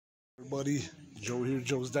Everybody, Joe here,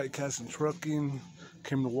 Joe's Diecast and Trucking.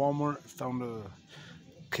 Came to Walmart, found a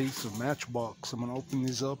case of Matchbox. I'm gonna open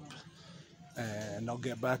these up and I'll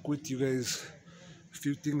get back with you guys. A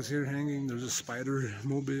few things here hanging. There's a Spider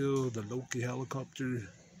mobile, the Loki helicopter.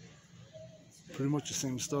 Pretty much the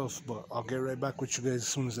same stuff, but I'll get right back with you guys as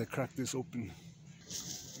soon as I crack this open.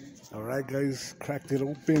 Alright guys, cracked it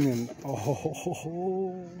open and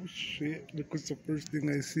oh shit, look what's the first thing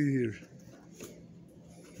I see here.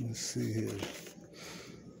 Let's see here.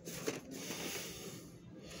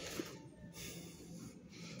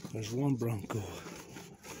 There's one Bronco,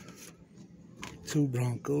 two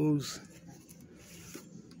Broncos.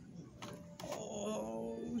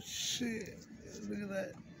 Oh shit, look at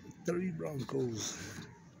that, 3 Broncos.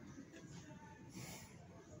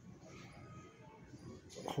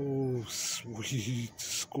 Oh sweet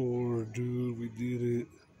score, dude, we did it.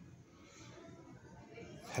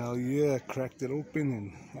 Hell yeah, cracked it open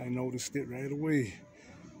and I noticed it right away.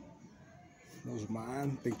 Those are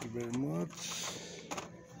mine, thank you very much.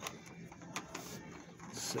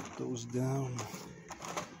 Set those down.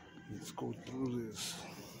 Let's go through this.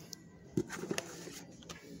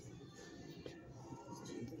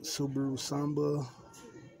 Subaru Samba,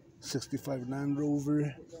 65 Land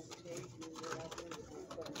Rover.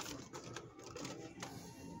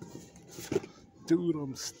 Dude,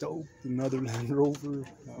 I'm stoked. Another Land Rover.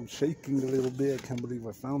 I'm shaking a little bit. I can't believe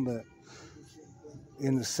I found that.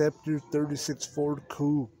 Interceptor 36 Ford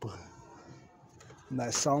Coupe. And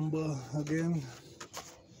that Samba again.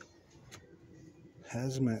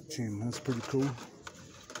 Hazmat team. That's pretty cool.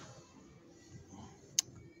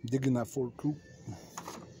 Digging that Ford Coupe.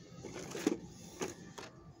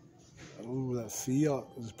 Oh, that Fiat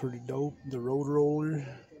is pretty dope. The Road Roller.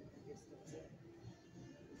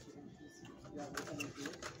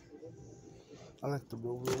 I like the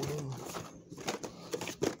Road Roller.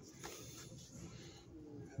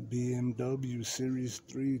 BMW Series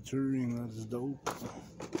 3 Touring, that's dope.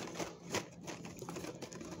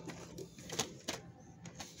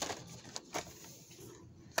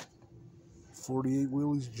 '48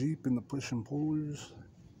 Willys Jeep in the push and pullers.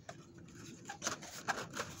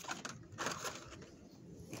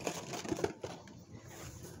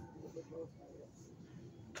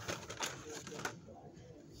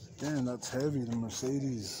 Damn, that's heavy, the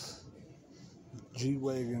Mercedes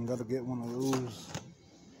G-Wagon, gotta get one of those.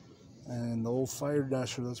 And the old Fire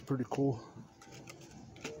Dasher, that's pretty cool.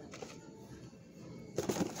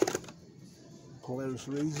 Polaris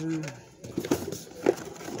Razor.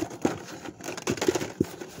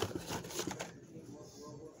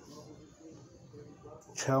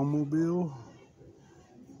 Chowmobile.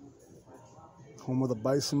 Home of the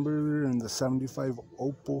Bison Burger and the 75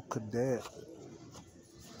 Opel Kadett.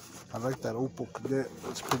 I like that Opel Kadett,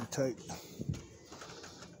 it's pretty tight.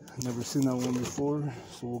 Never seen that one before,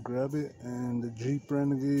 so we'll grab it. And the Jeep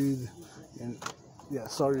Renegade, and yeah,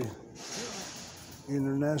 sorry,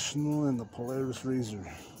 International, and the Polaris Razor.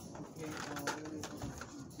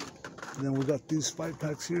 And then we got these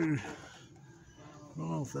 5-packs here. I don't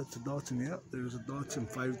know if that's a Datsun. Yeah, there's a Datsun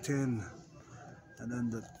 510. And then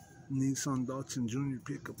the Nissan Datsun Junior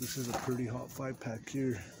pickup. This is a pretty hot 5-pack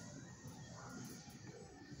here.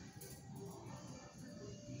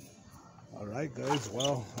 Alright guys,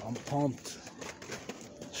 well, I'm pumped.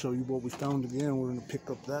 Show you what we found again. We're gonna pick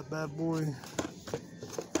up that bad boy.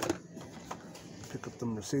 Pick up the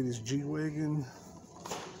Mercedes G-Wagon.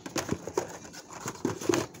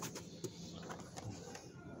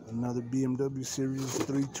 Another BMW Series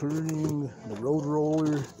 3 Touring. The Road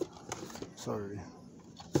Roller. Sorry.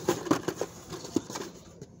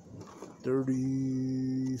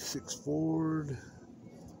 36 Ford.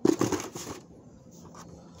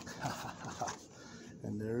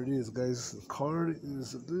 And there it is, guys. The car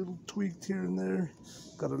is a little tweaked here and there.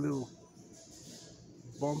 Got a little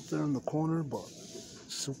bump there in the corner, but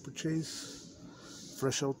super chase.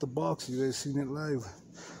 Fresh out the box. You guys seen it live.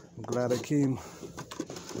 I'm glad I came.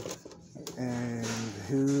 And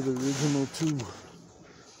here are the original 2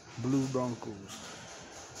 blue Broncos.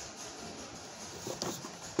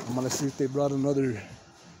 I'm gonna see if they brought another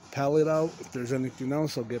pallet out. If there's anything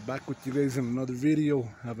else, I'll get back with you guys in another video.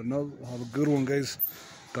 Have a good one, guys.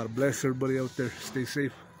 God bless everybody out there. Stay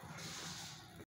safe.